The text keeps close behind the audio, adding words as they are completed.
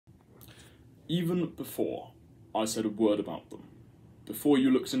even before I said a word about them, before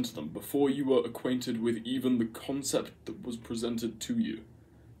you looked into them, before you were acquainted with even the concept that was presented to you,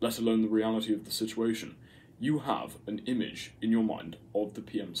 let alone the reality of the situation, you have an image in your mind of the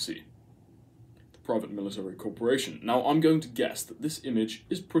PMC, the Private Military Corporation. Now, I'm going to guess that this image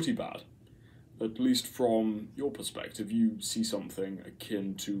is pretty bad. At least from your perspective, you see something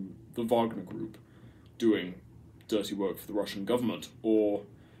akin to the Wagner Group doing dirty work for the Russian government, or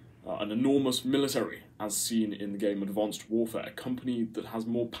an enormous military, as seen in the game Advanced Warfare, a company that has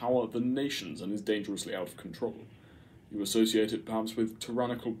more power than nations and is dangerously out of control. You associate it perhaps with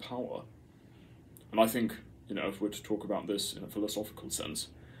tyrannical power. And I think, if we're to talk about this in a philosophical sense,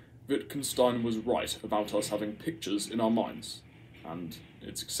 Wittgenstein was right about us having pictures in our minds, and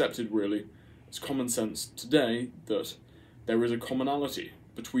it's accepted, really, it's common sense today that there is a commonality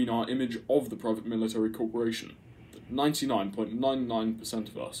between our image of the Private Military Corporation that 99.99%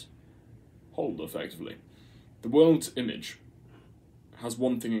 of us hold, effectively. The world's image has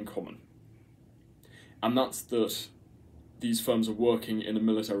one thing in common, and that's that these firms are working in a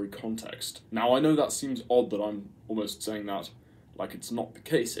military context. Now, I know that seems odd that I'm almost saying that like it's not the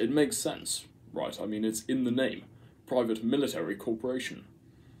case. It makes sense, right? I mean, it's in the name, Private Military Corporation.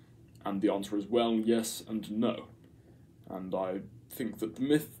 And the answer is, well, yes and no. And I think that the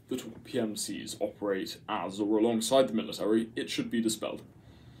myth that PMCs operate as or alongside the military, it should be dispelled.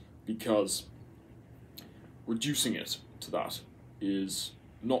 Because reducing it to that is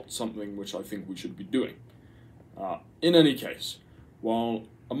not something which I think we should be doing. In any case, while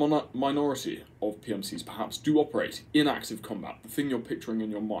a minority of PMCs perhaps do operate in active combat, the thing you're picturing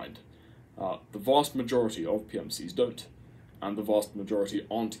in your mind, the vast majority of PMCs don't. And the vast majority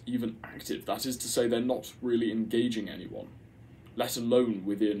aren't even active. That is to say, they're not really engaging anyone, let alone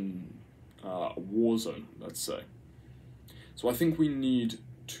within a war zone, let's say. So I think we need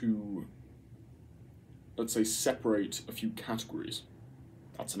to, let's say, separate a few categories.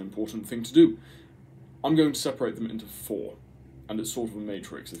 That's an important thing to do. I'm going to separate them into 4, and it's sort of a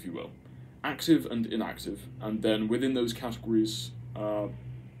matrix, if you will. Active and inactive, and then within those categories,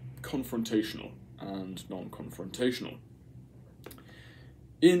 confrontational and non-confrontational.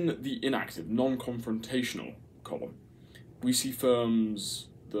 In the inactive, non-confrontational column, we see firms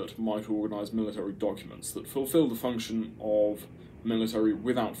that might organise military documents that fulfil the function of military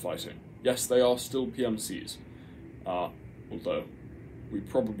without fighting. Yes, they are still PMCs, although we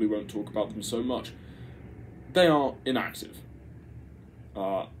probably won't talk about them so much. They are inactive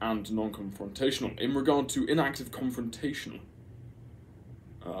and non-confrontational. In regard to inactive confrontational,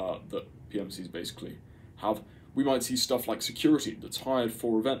 that PMCs basically have, we might see stuff like security that's hired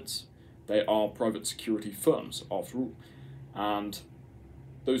for events. They are private security firms, after all. And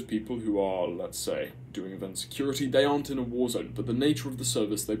those people who are, let's say, doing event security, they aren't in a war zone, but the nature of the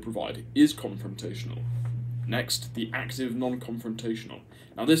service they provide is confrontational. Next, the active non-confrontational.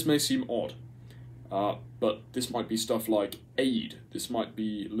 Now, this may seem odd, but this might be stuff like aid. This might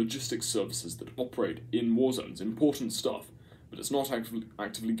be logistics services that operate in war zones, important stuff, but it's not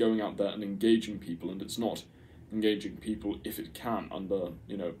actively going out there and engaging people, and it's not engaging people if it can under,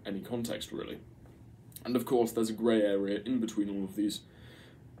 any context, really. And of course, there's a grey area in between all of these.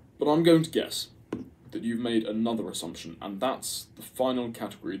 But I'm going to guess that you've made another assumption, and that's the final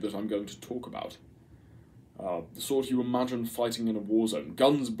category that I'm going to talk about. The sort you imagine fighting in a war zone,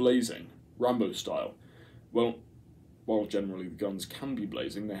 guns blazing, Rambo style. Well, while generally the guns can be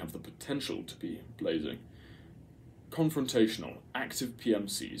blazing, they have the potential to be blazing. Confrontational, active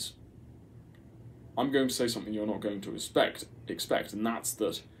PMCs. I'm going to say something you're not going to expect, and that's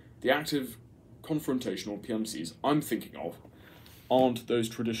that the active confrontational PMCs I'm thinking of aren't those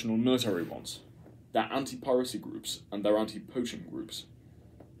traditional military ones. They're anti-piracy groups and they're anti-poaching groups.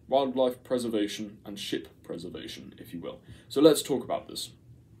 Wildlife preservation and ship preservation, if you will. So let's talk about this.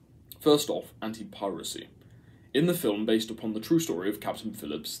 First off, anti-piracy. In the film, based upon the true story of Captain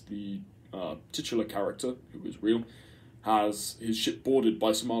Phillips, the titular character, who is real, has his ship boarded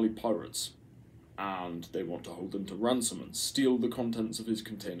by Somali pirates, and they want to hold him to ransom and steal the contents of his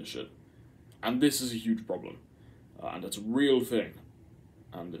container ship. And this is a huge problem, and it's a real thing,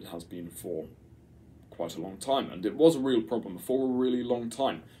 and it has been for quite a long time, and it was a real problem for a really long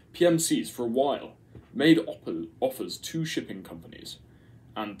time. PMCs, for a while, made offers to shipping companies,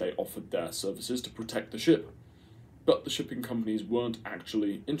 and they offered their services to protect the ship. But the shipping companies weren't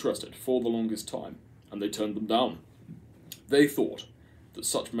actually interested for the longest time, and they turned them down. They thought that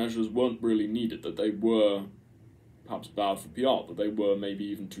such measures weren't really needed, that they were perhaps bad for PR, that they were maybe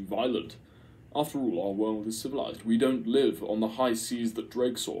even too violent. After all, our world is civilized. We don't live on the high seas that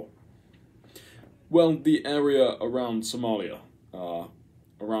Drake saw. Well, the area around Somalia,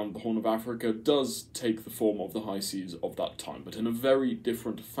 around the Horn of Africa does take the form of the high seas of that time, but in a very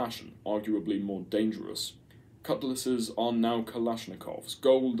different fashion, arguably more dangerous. Cutlasses are now Kalashnikovs,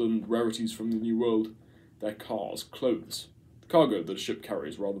 gold and rarities from the New World, their cars, clothes, the cargo that a ship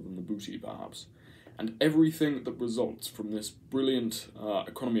carries rather than the booty, perhaps. And everything that results from this brilliant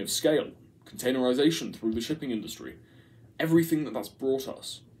economy of scale, containerization through the shipping industry, everything that's brought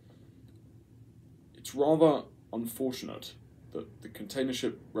us. It's rather unfortunate that the container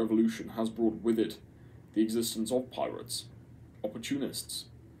ship revolution has brought with it the existence of pirates, opportunists.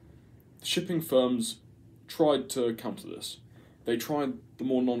 The shipping firms tried to counter this. They tried the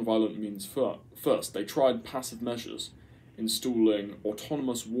more non-violent means first. They tried passive measures, installing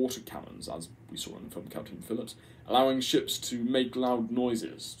autonomous water cannons, as we saw in the film Captain Phillips, allowing ships to make loud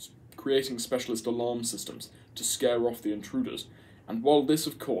noises, creating specialist alarm systems to scare off the intruders. And while this,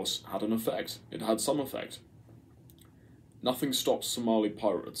 of course, had an effect, it had some effect, nothing stops Somali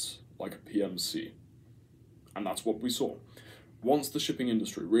pirates like a PMC. And that's what we saw. Once the shipping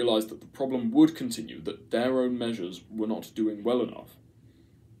industry realised that the problem would continue, that their own measures were not doing well enough,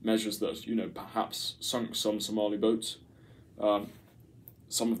 measures that, perhaps sunk some Somali boats,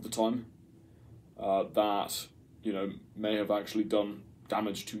 some of the time, that, may have actually done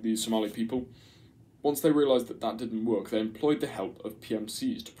damage to these Somali people. Once they realised that that didn't work, they employed the help of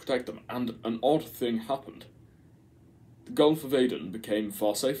PMCs to protect them, and an odd thing happened. The Gulf of Aden became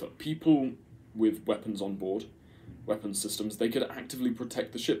far safer. People with weapons on board, weapons systems, they could actively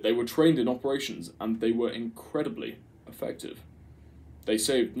protect the ship. They were trained in operations, and they were incredibly effective. They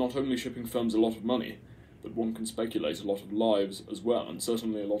saved not only shipping firms a lot of money, but one can speculate a lot of lives as well, and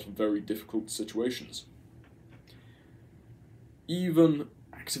certainly a lot of very difficult situations. Even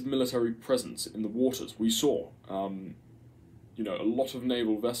active military presence in the waters, we saw, a lot of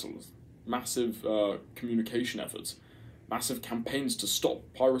naval vessels, massive communication efforts, massive campaigns to stop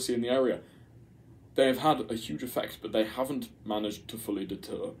piracy in the area. They have had a huge effect, but they haven't managed to fully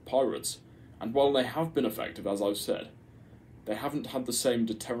deter pirates. And while they have been effective, as I've said, they haven't had the same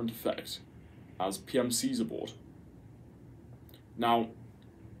deterrent effect as PMCs aboard. Now,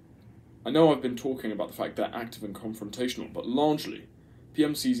 I know I've been talking about the fact they're active and confrontational, but largely,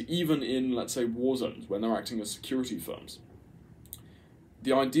 PMCs, even in, let's say, war zones, when they're acting as security firms,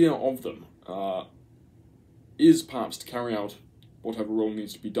 the idea of them is perhaps to carry out whatever role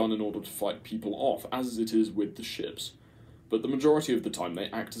needs to be done in order to fight people off, as it is with the ships. But the majority of the time they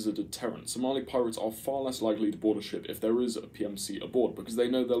act as a deterrent. Somali pirates are far less likely to board a ship if there is a PMC aboard, because they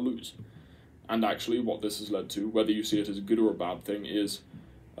know they'll lose. And actually what this has led to, whether you see it as a good or a bad thing, is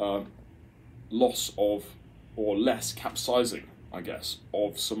loss of, or less capsizing, I guess,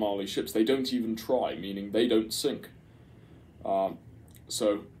 of Somali ships. They don't even try, meaning they don't sink.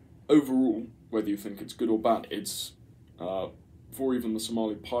 So overall, whether you think it's good or bad, it's for even the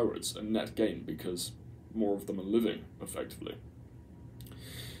Somali pirates a net gain, because more of them are living, effectively.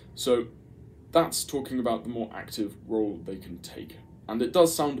 So that's talking about the more active role they can take. And it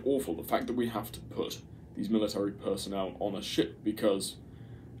does sound awful, the fact that we have to put these military personnel on a ship, because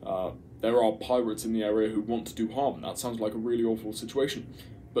there are pirates in the area who want to do harm. That sounds like a really awful situation.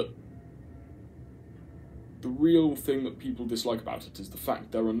 But the real thing that people dislike about it is the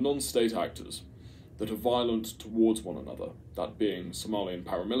fact there are non-state actors that are violent towards one another, that being Somalian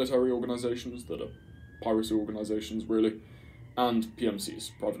paramilitary organisations, that are piracy organisations, really, and PMCs,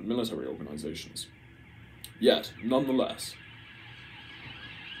 private military organisations. Yet, nonetheless,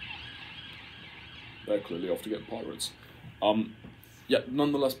 they're clearly off to get pirates. Yet,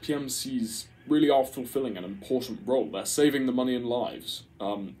 nonetheless, PMCs really are fulfilling an important role. They're saving the money and lives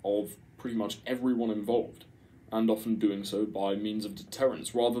of pretty much everyone involved, and often doing so by means of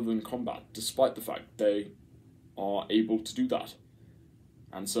deterrence rather than combat, despite the fact they are able to do that.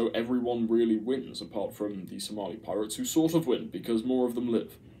 And so everyone really wins, apart from the Somali pirates, who sort of win, because more of them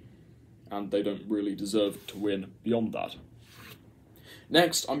live. And they don't really deserve to win beyond that.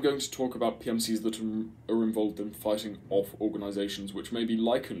 Next, I'm going to talk about PMCs that are involved in fighting off organisations which may be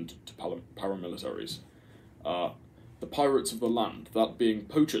likened to paramilitaries. The pirates of the land, that being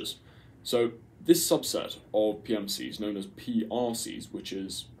poachers. So, this subset of PMCs, known as PRCs, which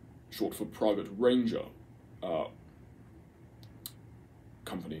is short for Private Ranger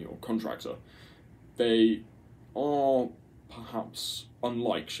Company or contractor, they are perhaps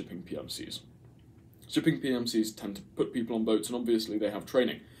unlike shipping PMCs. Shipping PMCs tend to put people on boats, and obviously they have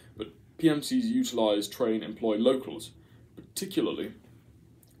training, but PMCs utilise, train, employ locals, particularly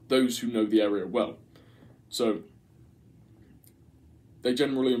those who know the area well. So, they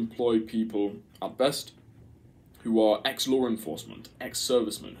generally employ people, at best, who are ex-law enforcement,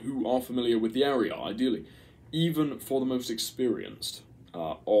 ex-servicemen, who are familiar with the area, ideally. Even for the most experienced,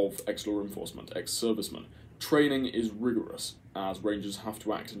 of ex-law enforcement, ex-servicemen. Training is rigorous, as Rangers have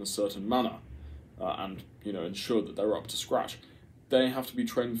to act in a certain manner and ensure that they're up to scratch. They have to be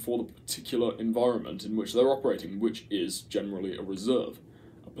trained for the particular environment in which they're operating, which is generally a reserve,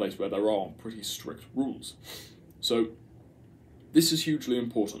 a place where there are pretty strict rules. So this is hugely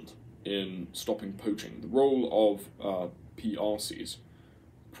important in stopping poaching. The role of PRCs,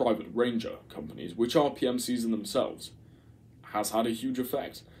 private ranger companies, which are PMCs in themselves, has had a huge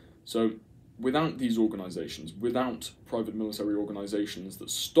effect. So without these organisations, without private military organisations that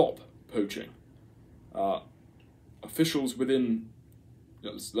stop poaching, officials within,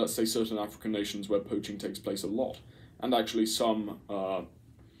 let's say, certain African nations where poaching takes place a lot, and actually some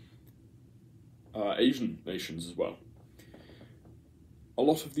Asian nations as well, a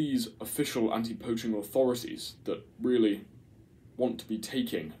lot of these official anti-poaching authorities that really want to be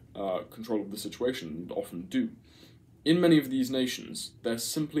taking control of the situation, and often do, in many of these nations, they're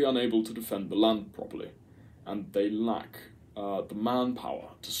simply unable to defend the land properly, and they lack the manpower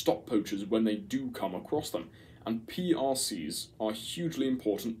to stop poachers when they do come across them. And PRCs are hugely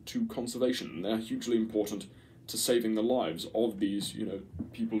important to conservation, and they're hugely important to saving the lives of these,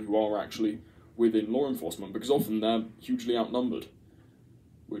 people who are actually within law enforcement, because often they're hugely outnumbered,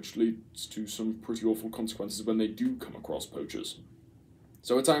 which leads to some pretty awful consequences when they do come across poachers.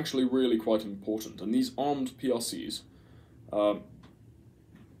 So it's actually really quite important, and these armed PRCs,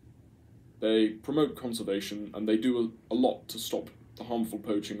 they promote conservation, and they do a lot to stop the harmful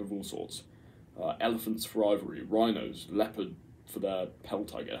poaching of all sorts. Elephants for ivory, rhinos, leopard for their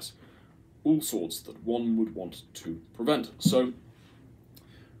pelt, I guess. All sorts that one would want to prevent. So,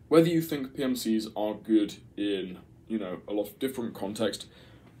 whether you think PMCs are good in, a lot of different contexts,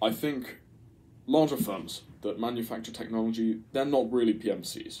 I think larger firms that manufacture technology, they're not really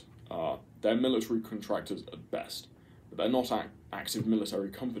PMCs. They're military contractors at best, but they're not active military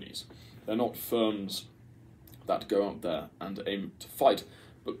companies. They're not firms that go out there and aim to fight.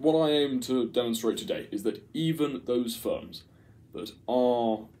 But what I aim to demonstrate today is that even those firms that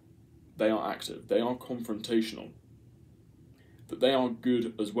are active, they are confrontational, that they are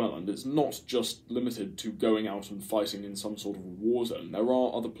good as well, and it's not just limited to going out and fighting in some sort of war zone. There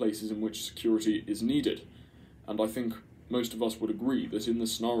are other places in which security is needed, and I think most of us would agree that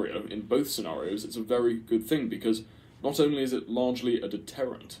in both scenarios, it's a very good thing, because not only is it largely a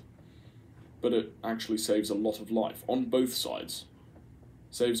deterrent, but it actually saves a lot of life on both sides.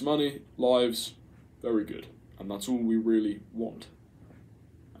 Saves money, lives, very good, and that's all we really want.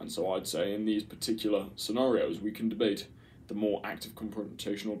 And so I'd say in these particular scenarios we can debate the more active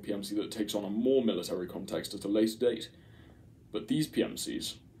confrontational PMC that takes on a more military context at a later date. But these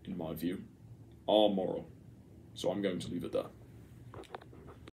PMCs, in my view, are moral. So I'm going to leave it there.